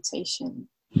of meditation.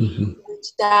 Which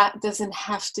that doesn't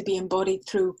have to be embodied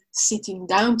through sitting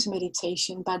down to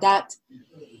meditation, but that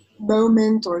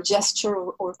moment or gesture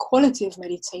or quality of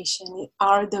meditation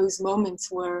are those moments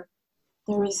where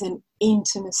there is an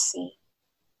intimacy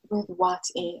with what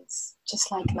is,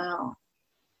 just like now.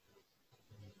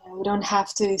 We don't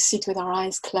have to sit with our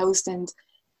eyes closed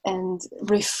and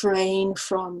refrain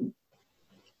from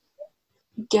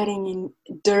getting in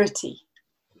dirty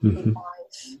in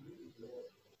life.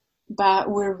 But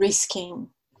we're risking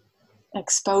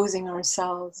exposing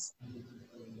ourselves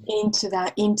into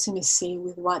that intimacy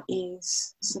with what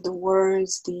is. So the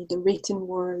words, the written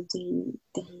word, the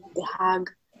hug,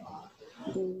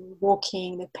 the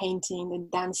walking, the painting, the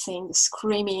dancing, the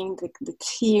screaming, the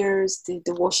tears, the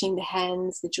washing the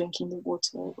hands, the drinking the water,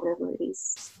 whatever it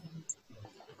is.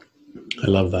 I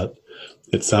love that.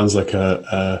 It sounds like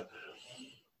a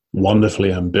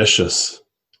wonderfully ambitious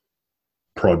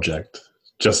project,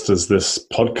 just as this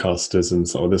podcast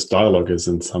is, or this dialogue is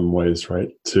in some ways,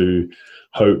 right? To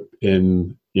hope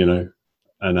in,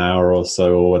 an hour or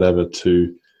so or whatever,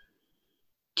 to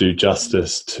do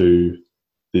justice to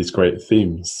these great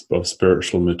themes of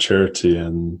spiritual maturity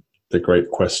and the great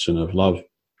question of love.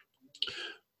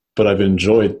 But I've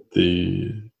enjoyed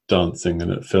the dancing,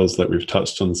 and it feels like we've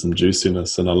touched on some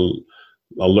juiciness, and I'll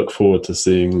look forward to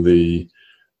seeing the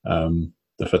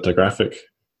photographic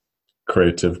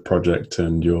creative project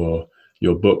and your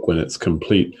book when it's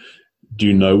complete. Do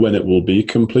you know when it will be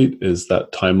complete? Is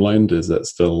that timelined? Is that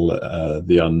still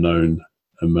the unknown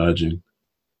emerging?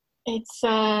 It's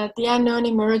the unknown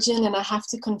emerging, and I have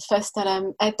to confess that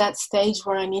I'm at that stage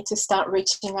where I need to start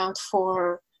reaching out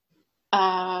for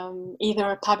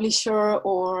either a publisher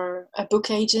or a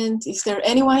book agent. Is there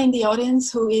anyone in the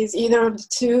audience who is either of the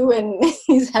two and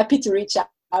is happy to reach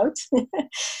out?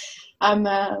 I'm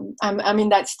in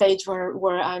that stage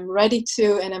where I'm ready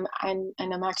to, and I'm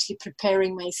actually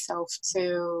preparing myself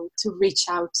to reach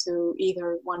out to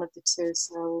either one of the two.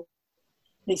 So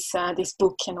this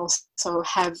book can also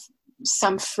have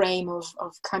some frame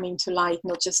of coming to light,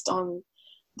 not just on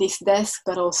this desk,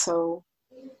 but also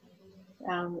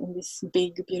in this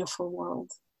big, beautiful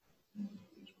world.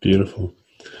 Beautiful.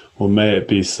 Well, may it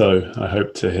be so. I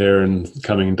hope to hear in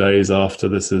coming days after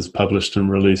this is published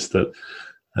and released that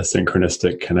a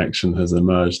synchronistic connection has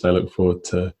emerged. I look forward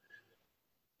to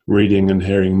reading and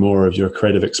hearing more of your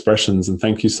creative expressions. And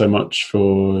thank you so much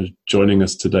for joining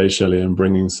us today, Shelley, and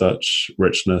bringing such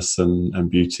richness and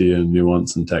beauty and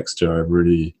nuance and texture. I've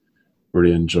really,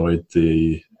 really enjoyed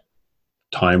the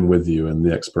time with you and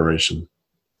the exploration.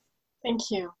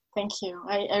 Thank you.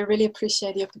 I really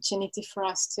appreciate the opportunity for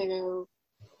us to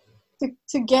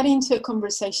get into a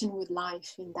conversation with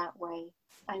life in that way.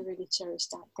 I really cherish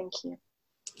that. Thank you.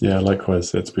 Yeah,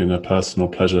 likewise. It's been a personal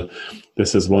pleasure.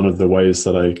 This is one of the ways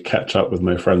that I catch up with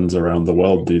my friends around the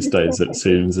world these days, it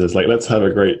seems, is like, let's have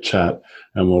a great chat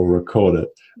and we'll record it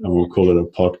and we'll call it a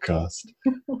podcast.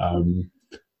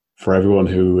 For everyone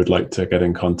who would like to get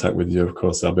in contact with you, of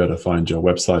course, I'll be able to find your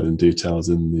website and details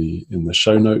in the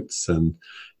show notes. And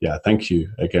yeah, thank you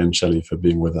again, Shelley, for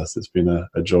being with us. It's been a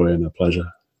joy and a pleasure.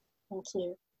 Thank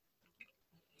you.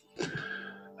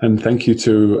 And thank you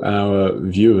to our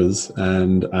viewers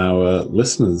and our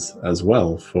listeners as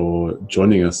well for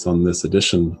joining us on this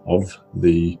edition of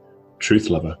The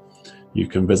Truth Lover. You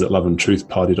can visit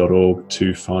loveandtruthparty.org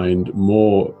to find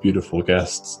more beautiful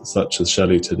guests such as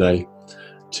Shelley today,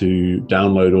 to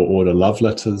download or order love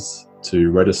letters,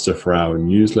 to register for our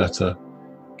newsletter,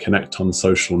 connect on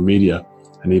social media,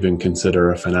 and even consider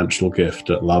a financial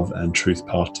gift at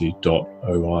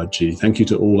loveandtruthparty.org. Thank you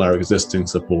to all our existing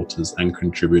supporters and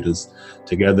contributors.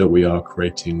 Together we are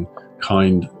creating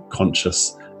kind,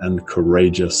 conscious, and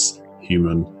courageous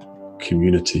human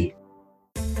community.